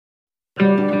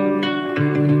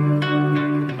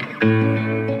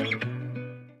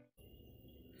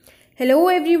Hello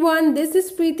everyone, this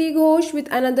is Preeti Ghosh with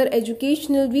another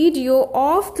educational video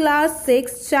of class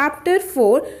 6 chapter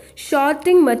 4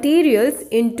 sorting materials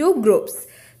into groups.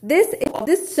 This is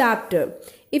this chapter.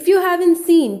 If you haven't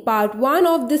seen part 1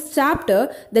 of this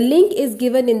chapter, the link is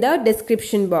given in the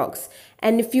description box.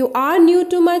 And if you are new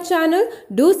to my channel,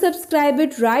 do subscribe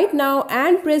it right now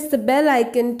and press the bell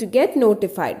icon to get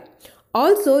notified.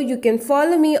 Also, you can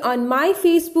follow me on my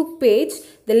Facebook page.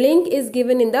 The link is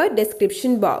given in the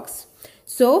description box.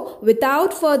 So,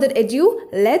 without further ado,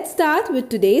 let's start with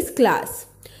today's class.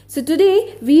 So,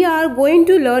 today we are going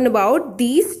to learn about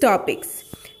these topics.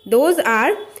 Those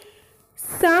are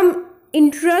some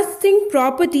interesting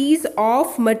properties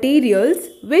of materials,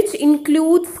 which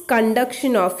includes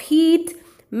conduction of heat,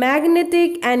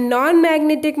 magnetic and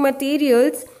non-magnetic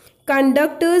materials,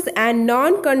 conductors and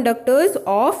non-conductors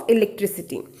of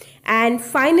electricity. And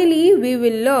finally, we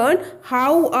will learn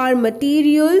how are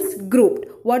materials grouped.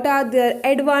 What are their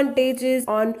advantages,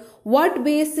 on what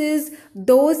basis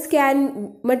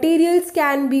materials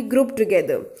can be grouped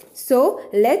together. So,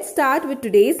 let's start with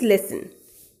today's lesson.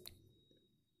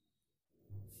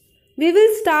 We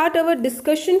will start our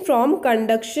discussion from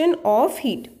conduction of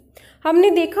heat. हमने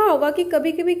देखा होगा कि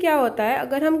कभी कभी क्या होता है,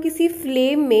 अगर हम किसी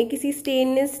फ्लेम में किसी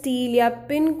स्टेनलेस स्टील या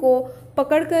पिन को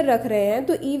पकड़ कर रख रहे हैं,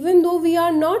 तो even though we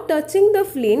are not touching the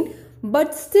flame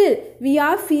but still we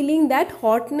are feeling that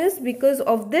hotness because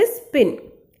of this pin.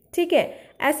 ठीक है,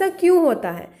 ऐसा क्यों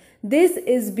होता है? This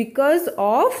is because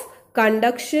of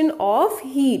conduction of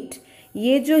heat.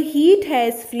 ये जो हीट है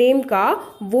इस फ्लेम का,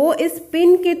 वो इस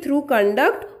पिन के थ्रू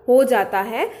कंडक्ट हो जाता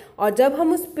है और जब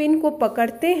हम उस पिन को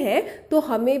पकड़ते हैं तो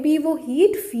हमें भी वो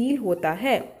हीट फील होता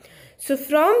है. So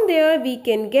from there we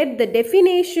can get the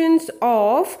definitions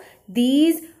of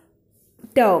these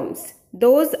terms.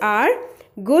 Those are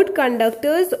good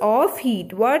conductors of heat.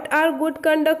 What are good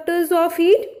conductors of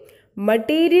heat?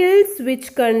 Materials which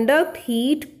conduct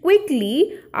heat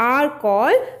quickly are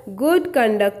called good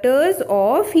conductors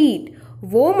of heat.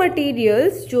 वो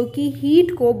materials जो कि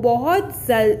heat को बहुत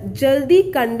जल्दी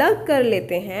conduct कर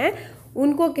लेते हैं,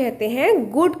 उनको कहते हैं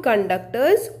good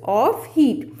conductors of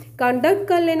heat. Conduct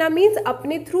कर लेना means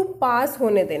अपने through pass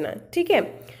होने देना. ठीक है.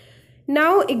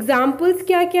 Now examples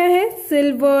क्या क्या है?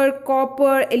 Silver,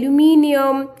 copper,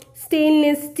 aluminium,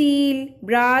 stainless steel,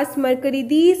 brass, mercury.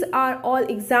 These are all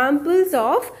examples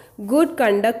of good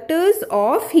conductors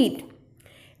of heat.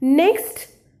 Next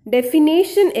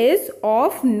definition is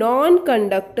of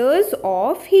non-conductors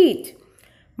of heat.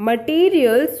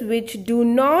 Materials which do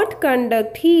not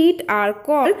conduct heat are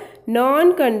called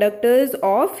non-conductors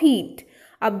of heat.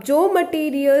 अब जो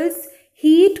materials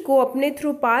heat को अपने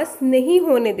through pass नहीं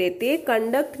होने देते,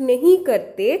 conduct नहीं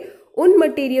करते, उन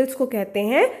मटेरियल्स को कहते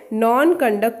हैं non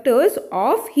conductors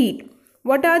of heat.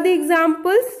 What are the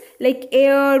examples? Like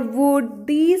air, would.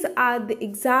 These are the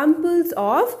examples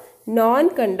of non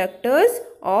conductors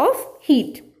of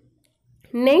heat.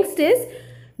 Next is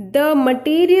the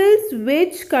materials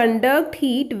which conduct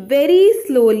heat very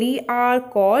slowly are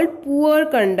called poor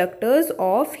conductors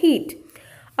of heat.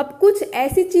 अब कुछ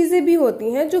ऐसी चीज़ें भी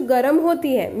होती हैं जो गर्म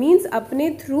होती हैं, मीन्स अपने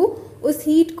थ्रू उस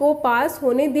हीट को पास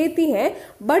होने देती हैं,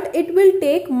 but it will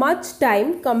take much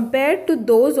time compare to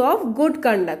those of good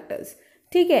conductors.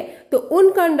 ठीक है, तो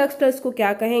उन कंडक्टर्स को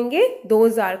क्या कहेंगे?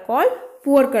 Those are called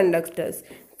poor conductors.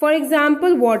 For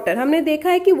example water. हमने देखा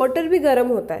है कि वाटर भी गर्म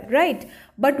होता है, right?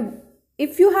 But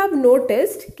if you have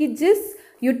noticed कि जिस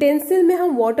यूटेंसिल में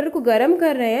हम वाटर को गर्म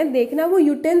कर रहे हैं, देखना वो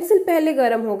यूटेंसिल पहले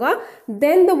गर्म होगा,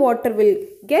 then the water will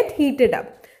get heated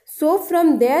up. So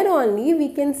from there only we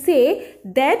can say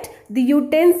that the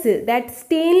utensil, that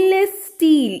stainless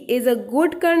steel is a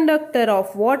good conductor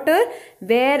of water,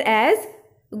 whereas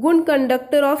good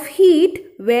conductor of heat,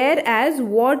 whereas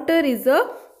water is a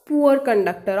poor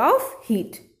conductor of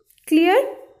heat. Clear?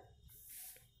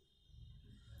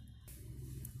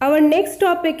 Our next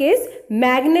topic is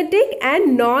magnetic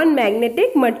and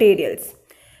non-magnetic materials.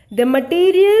 The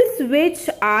materials which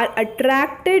are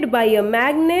attracted by a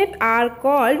magnet are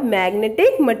called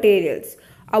magnetic materials.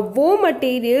 अब वो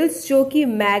materials जो कि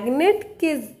magnet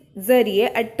के जरिए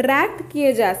attract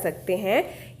किए जा सकते हैं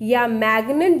या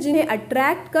magnet जिन्हें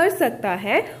attract कर सकता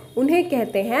है, उन्हें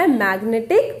कहते हैं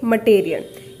magnetic material.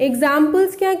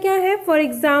 Examples क्या क्या है? For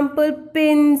example,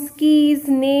 pins,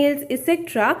 keys, nails,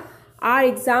 etc. are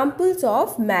examples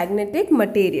of magnetic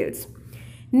materials.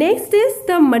 Next is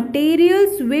the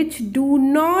materials which do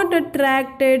not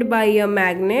attracted by a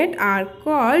magnet are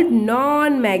called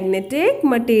non-magnetic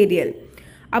material.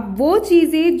 अब वो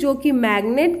चीज़ें जो कि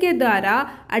मैग्नेट के द्वारा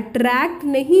अट्रैक्ट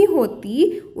नहीं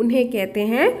होती, उन्हें कहते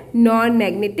हैं नॉन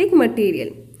मैग्नेटिक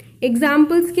मटेरियल.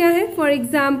 एग्जाम्पल्स क्या है? For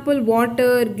example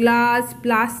water, glass,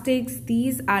 plastics,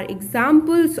 these are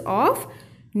examples of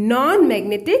non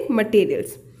magnetic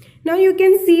materials. Now you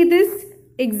can see this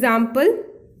example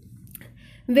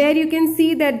where you can see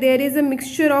that there is a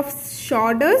mixture of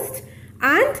sawdust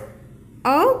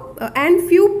and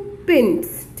few pins,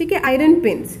 ठीक है, iron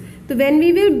pins. तो when we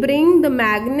will bring the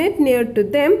magnet near to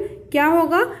them, क्या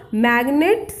होगा?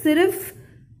 Magnet सिर्फ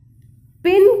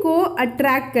pin को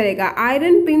attract करेगा,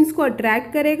 iron pins को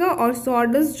attract करेगा, और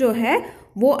सॉडस्ट जो है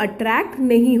वो अट्रैक्ट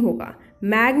नहीं होगा.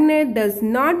 Magnet does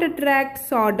not attract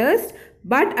sawdust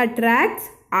but attracts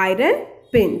iron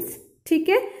pins. ठीक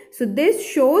है, so this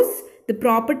shows the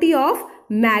property of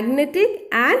magnetic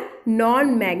and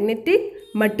non-magnetic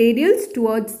materials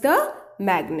towards the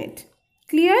magnet.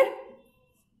 Clear?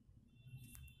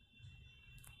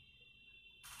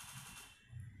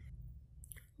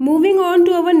 Moving on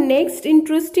to our next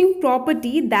interesting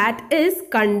property, that is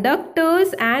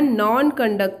conductors and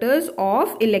non-conductors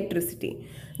of electricity.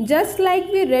 Just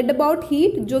like we read about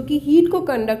heat, जो कि heat को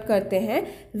conduct करते हैं,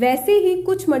 वैसे ही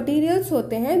कुछ materials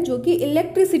होते हैं जो कि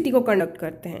इलेक्ट्रिसिटी को कंडक्ट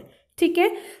करते हैं. ठीक है,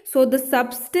 so the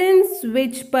substance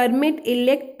which permit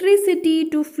electricity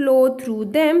to flow through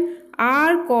them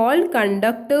are called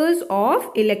conductors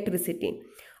of electricity.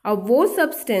 अब वो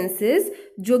सब्सटेंसेस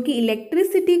जो कि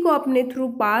इलेक्ट्रिसिटी को अपने थ्रू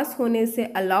पास होने से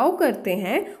अलाउ करते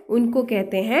हैं, उनको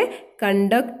कहते हैं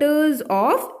कंडक्टर्स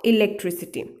ऑफ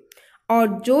इलेक्ट्रिसिटी. और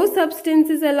जो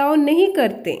सब्सटेंसेस अलाउ नहीं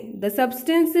करते, the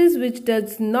substances which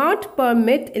does not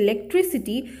permit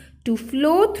electricity to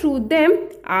flow through them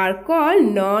are called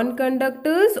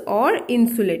non-conductors और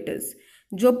insulators.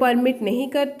 जो परमिट नहीं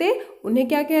करते उन्हें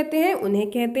क्या कहते हैं? उन्हें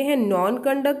कहते हैं नॉन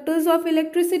कंडक्टर्स ऑफ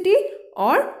इलेक्ट्रिसिटी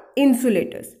और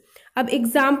इंसुलेटर्स. अब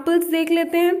एग्जाम्पल्स देख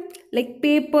लेते हैं, like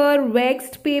paper,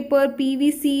 vaxxed paper,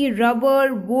 PVC,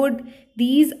 rubber, would,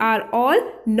 these are all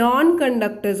non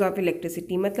conductors of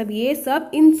electricity. मतलब ये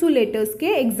सब इंसुलेटर्स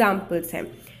के एग्जाम्पल्स हैं.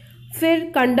 फिर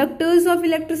कंडक्टर्स ऑफ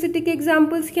इलेक्ट्रिसिटी के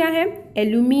एग्जाम्पल्स क्या है?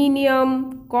 Aluminium,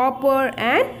 copper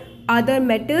and other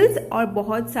metals और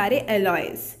बहुत सारे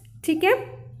एलॉयज. ठीक है,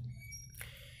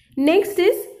 next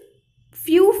is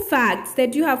few facts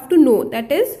that you have to know.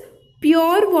 That is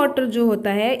pure water जो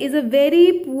होता है is a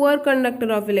very poor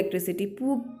conductor of electricity.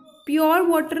 Pure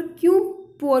water क्यों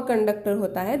पुअर कंडक्टर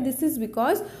होता है? दिस इज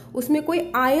बिकॉज उसमें कोई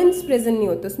आयन्स प्रेजेंट नहीं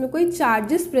होते, उसमें कोई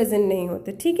चार्जेस प्रेजेंट नहीं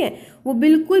होते. ठीक है, वो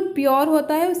बिल्कुल प्योर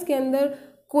होता है, उसके अंदर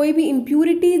कोई भी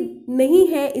इम्प्यूरिटी नहीं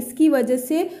है. इसकी वजह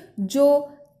से जो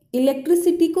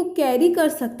इलेक्ट्रिसिटी को कैरी कर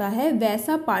सकता है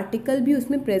वैसा पार्टिकल भी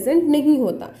उसमें प्रेजेंट नहीं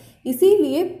होता.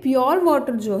 इसीलिए प्योर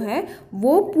वाटर जो है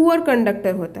वो पुअर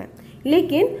कंडक्टर होता है.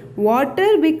 लेकिन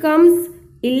water becomes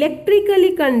electrically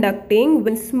conducting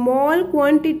when small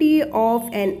quantity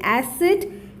of an acid,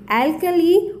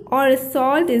 alkali or a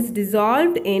salt is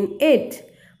dissolved in it.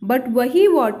 But वही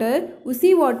वाटर,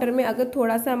 उसी वाटर में अगर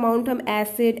थोड़ा सा अमाउंट हम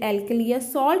एसिड, एल्कली या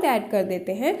सॉल्ट ऐड कर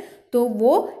देते हैं तो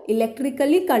वो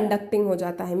इलेक्ट्रिकली कंडक्टिंग हो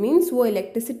जाता है. मीन्स वो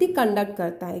इलेक्ट्रिसिटी कंडक्ट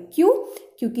करता है. क्यों?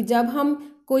 क्योंकि जब हम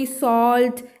कोई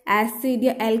सॉल्ट, एसिड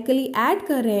या एल्कली ऐड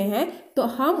कर रहे हैं तो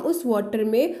हम उस वाटर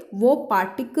में वो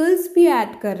पार्टिकल्स भी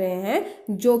ऐड कर रहे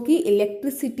हैं जो कि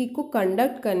इलेक्ट्रिसिटी को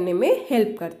कंडक्ट करने में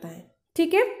हेल्प करता है.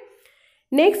 ठीक है,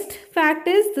 next fact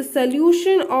is the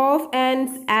solution of N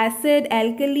acid,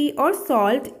 alkali और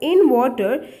salt in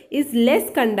water is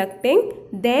less conducting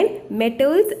then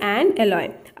metals and alloy.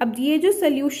 अब ये जो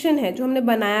सोल्यूशन है जो हमने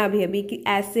बनाया अभी अभी कि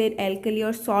एसिड, एल्कली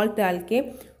और सॉल्ट डाल के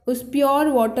उस प्योर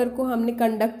वाटर को हमने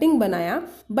कंडक्टिंग बनाया,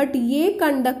 बट ये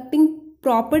कंडक्टिंग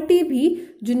प्रॉपर्टी भी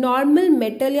जो नॉर्मल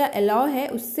मेटल या एलॉय है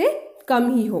उससे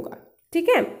कम ही होगा. ठीक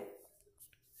है,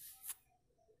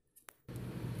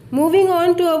 moving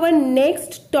on to our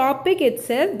next topic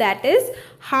itself, that is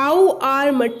how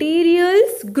are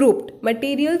materials grouped.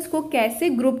 Materials को कैसे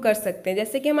ग्रुप कर सकते हैं?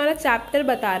 जैसे कि हमारा चैप्टर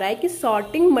बता रहा है कि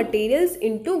सॉर्टिंग मटेरियल्स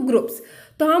इनटू ग्रुप्स,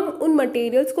 तो हम उन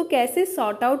मटेरियल्स को कैसे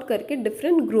सॉर्ट आउट करके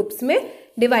डिफरेंट ग्रुप्स में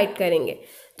डिवाइड करेंगे.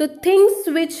 तो things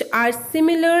which are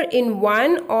similar in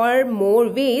one और more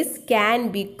ways can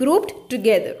be grouped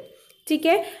together. ठीक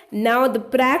है, now the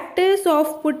practice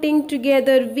of putting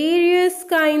together various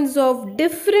kinds of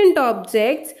different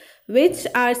objects which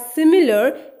are similar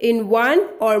in one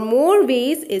or more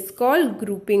ways is called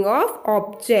grouping of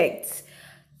objects.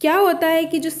 क्या होता है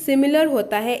कि जो similar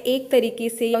होता है एक तरीके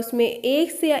से या उसमें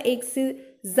एक से या एक से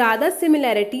ज़्यादा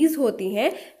सिमिलैरिटीज़ होती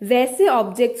हैं, वैसे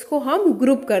ऑब्जेक्ट्स को हम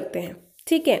ग्रुप करते हैं.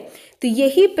 ठीक है, तो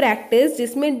यही प्रैक्टिस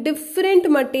जिसमें डिफरेंट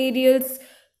मटेरियल्स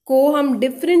को हम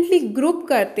डिफरेंटली ग्रुप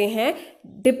करते हैं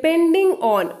डिपेंडिंग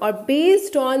ऑन और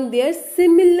based on their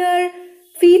similar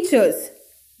features,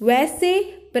 वैसे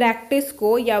प्रैक्टिस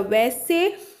को या वैसे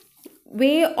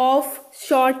वे ऑफ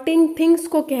शॉर्टिंग थिंग्स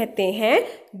को कहते हैं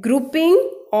ग्रुपिंग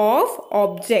ऑफ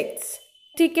ऑब्जेक्ट्स।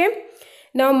 ठीक है,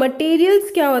 नाउ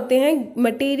मटेरियल्स क्या होते हैं?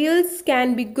 Materials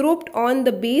can be grouped on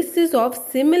the basis of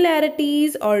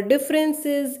similarities और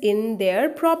differences in their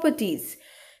properties.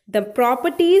 The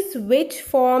properties which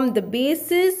form the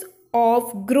basis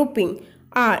of grouping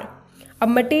are, अब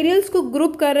मटेरियल्स को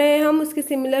ग्रुप कर रहे हैं हम उसके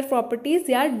सिमिलर प्रॉपर्टीज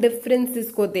या डिफरेंसेस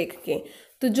को देख के।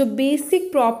 तो जो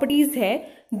बेसिक प्रॉपर्टीज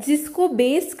है जिसको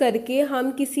बेस करके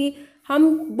हम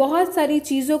बहुत सारी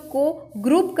चीज़ों को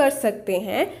ग्रुप कर सकते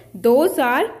हैं, those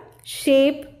are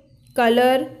shape,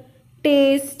 colour,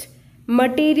 test,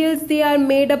 materials they are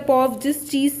made up of, जिस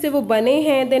चीज़ से वो बने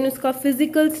हैं, देन उसका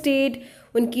फिजिकल स्टेट,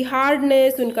 उनकी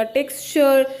हार्डनेस, उनका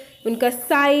टेक्सचर, उनका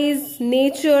साइज,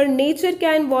 नेचर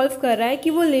क्या इन्वॉल्व कर रहा है कि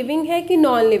वो लिविंग है कि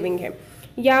नॉन लिविंग है,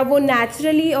 या वो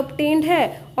नेचुरली ऑब्टेन्ड है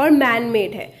और मैन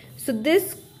मेड है। So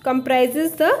this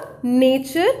comprises the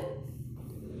nature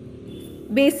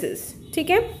basis. ठीक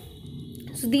है,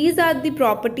 so these are the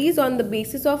properties on the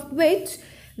basis of which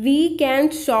we can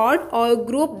sort और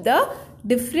ग्रुप द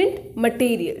डिफरेंट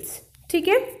मटेरियल्स। ठीक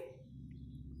है,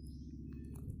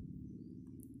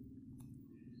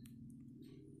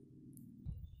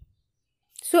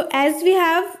 so as we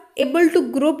have able to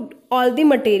group all the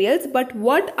materials, but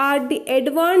what are the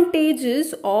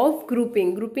advantages of grouping?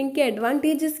 Grouping के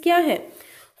advantages क्या हैं?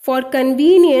 For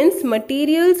convenience,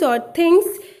 materials or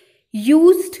things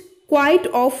used quite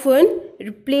often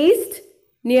replaced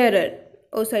nearer.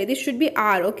 Oh sorry, this should be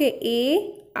R. Okay,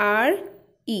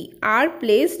 A-R-E, are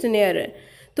placed nearer.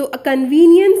 तो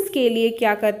convenience के लिए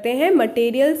क्या करते हैं?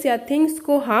 materials या things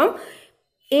को हम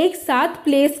एक साथ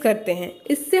प्लेस करते हैं।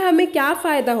 इससे हमें क्या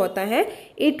फ़ायदा होता है?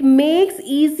 It makes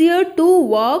easier to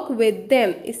work with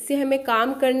them, इससे हमें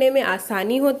काम करने में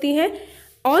आसानी होती है।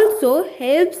 Also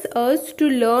helps us to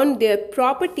learn their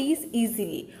properties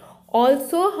easily,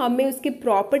 also हमें उसके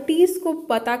प्रॉपर्टीज़ को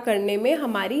पता करने में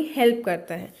हमारी हेल्प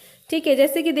करता है। ठीक है,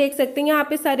 जैसे कि देख सकते हैं यहाँ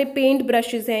पे सारे पेंट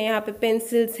ब्रशेज हैं, यहाँ पे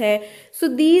पेंसिल्स हैं। So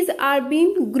these are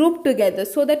being group together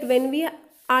so that when we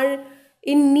are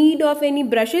in need of any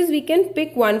brushes we can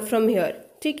pick one from here।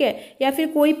 ठीक है, या फिर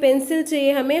कोई पेंसिल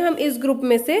चाहिए हमें, हम इस ग्रुप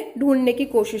में से ढूंढने की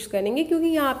कोशिश करेंगे क्योंकि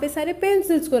यहाँ पे सारे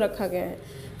पेंसिल्स को रखा गया है।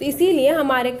 तो इसीलिए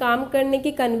हमारे काम करने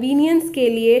के कन्वीनियंस के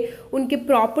लिए, उनके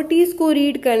प्रॉपर्टीज़ को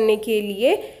रीड करने के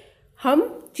लिए हम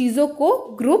चीज़ों को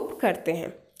ग्रुप करते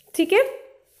हैं। ठीक है,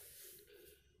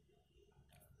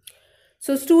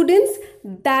 so students,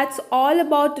 that's all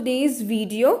about today's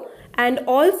video, and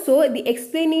also the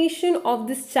explanation of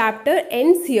this chapter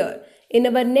ends here. In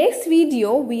our next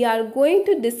video we are going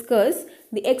to discuss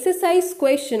the exercise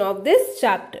question of this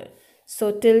chapter.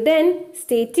 So till then,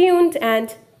 stay tuned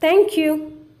and thank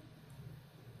you.